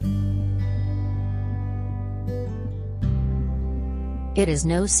It is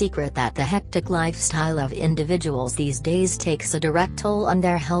no secret that the hectic lifestyle of individuals these days takes a direct toll on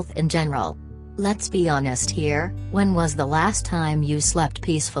their health in general. Let's be honest here, when was the last time you slept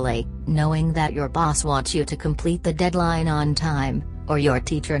peacefully, knowing that your boss wants you to complete the deadline on time, or your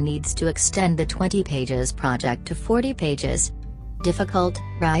teacher needs to extend the 20 pages project to 40 pages? Difficult,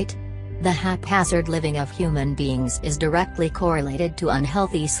 right? The haphazard living of human beings is directly correlated to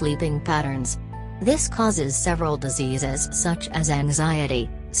unhealthy sleeping patterns. This causes several diseases such as anxiety,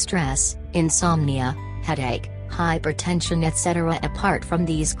 stress, insomnia, headache, hypertension, etc. Apart from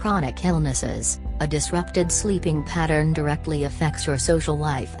these chronic illnesses, a disrupted sleeping pattern directly affects your social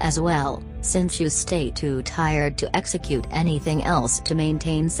life as well, since you stay too tired to execute anything else to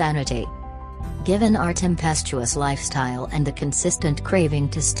maintain sanity. Given our tempestuous lifestyle and the consistent craving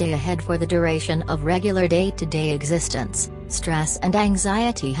to stay ahead for the duration of regular day-to-day existence, stress and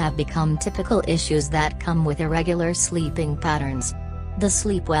anxiety have become typical issues that come with irregular sleeping patterns. The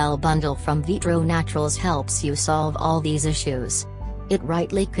Sleep Well bundle from Vitro Naturals helps you solve all these issues. It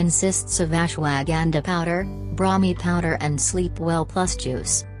rightly consists of ashwagandha powder, Brahmi powder and Sleep Well Plus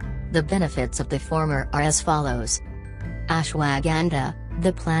juice. The benefits of the former are as follows. Ashwagandha.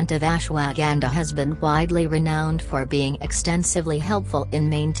 The plant of ashwagandha has been widely renowned for being extensively helpful in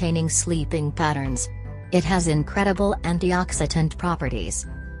maintaining sleeping patterns. It has incredible antioxidant properties.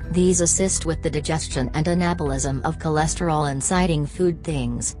 These assist with the digestion and anabolism of cholesterol-inciting food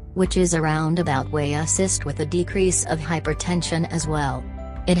things, which is a roundabout way assist with the decrease of hypertension as well.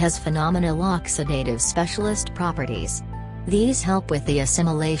 It has phenomenal oxidative specialist properties. These help with the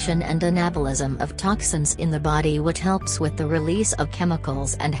assimilation and anabolism of toxins in the body, which helps with the release of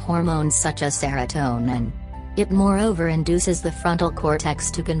chemicals and hormones such as serotonin. It moreover induces the frontal cortex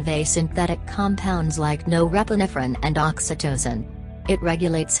to convey synthetic compounds like norepinephrine and oxytocin. It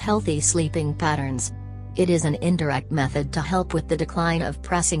regulates healthy sleeping patterns. It is an indirect method to help with the decline of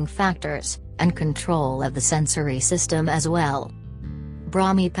pressing factors, and control of the sensory system as well.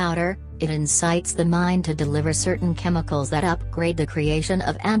 Brahmi powder. It incites the mind to deliver certain chemicals that upgrade the creation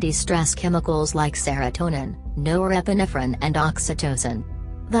of anti-stress chemicals like serotonin, norepinephrine and oxytocin.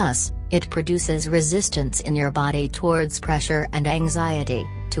 Thus, it produces resistance in your body towards pressure and anxiety,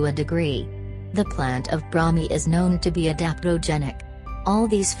 to a degree. The plant of Brahmi is known to be adaptogenic. All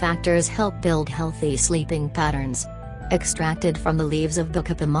these factors help build healthy sleeping patterns. Extracted from the leaves of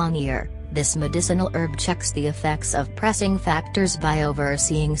Bucapamangir, this medicinal herb checks the effects of pressing factors by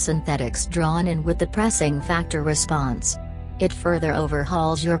overseeing synthetics drawn in with the pressing factor response. It further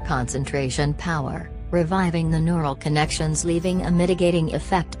overhauls your concentration power, reviving the neural connections, leaving a mitigating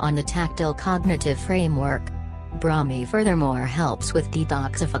effect on the tactile cognitive framework. Brahmi furthermore helps with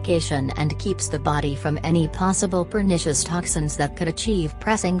detoxification and keeps the body from any possible pernicious toxins that could achieve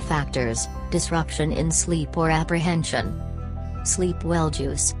pressing factors, disruption in sleep or apprehension. Sleep Well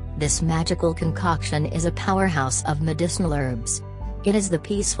Juice. This magical concoction is a powerhouse of medicinal herbs. It is the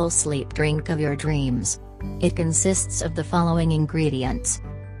peaceful sleep drink of your dreams. It consists of the following ingredients.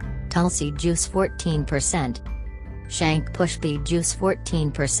 Tulsi juice 14%. Shank Pushpi juice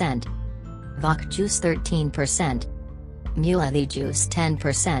 14%. Vak juice 13%. Muladhi juice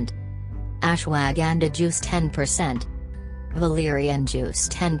 10%. Ashwagandha juice 10%. Valerian juice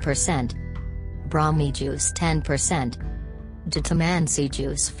 10%. Brahmi juice 10%. Jatamansi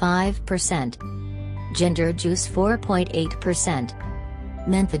juice 5%. Ginger juice 4.8%.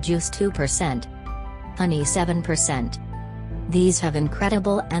 Mentha juice 2%. Honey 7%. These have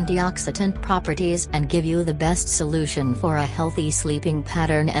incredible antioxidant properties and give you the best solution for a healthy sleeping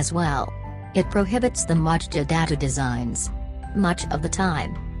pattern as well. It prohibits the Majda Dhatu designs. Much of the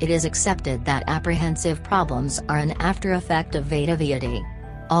time, it is accepted that apprehensive problems are an after effect of Veda Vyadi.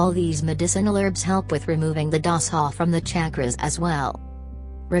 All these medicinal herbs help with removing the dosa from the chakras as well.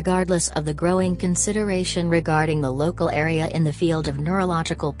 Regardless of the growing consideration regarding the local area in the field of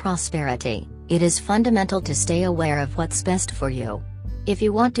neurological prosperity, it is fundamental to stay aware of what's best for you. If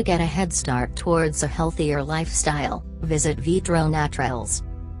you want to get a head start towards a healthier lifestyle, visit Vitro Naturals.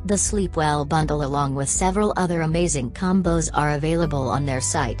 The Sleep Well bundle along with several other amazing combos are available on their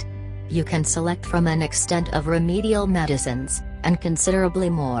site. You can select from an extent of remedial medicines, and considerably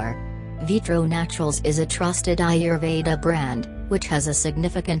more. Vitro Naturals is a trusted Ayurveda brand, which has a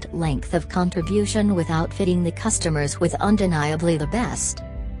significant length of contribution with outfitting the customers with undeniably the best.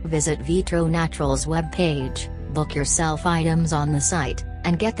 Visit Vitro Naturals webpage, book yourself items on the site,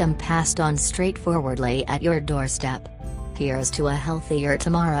 and get them passed on straightforwardly at your doorstep. Here's to a healthier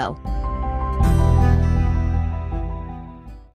tomorrow.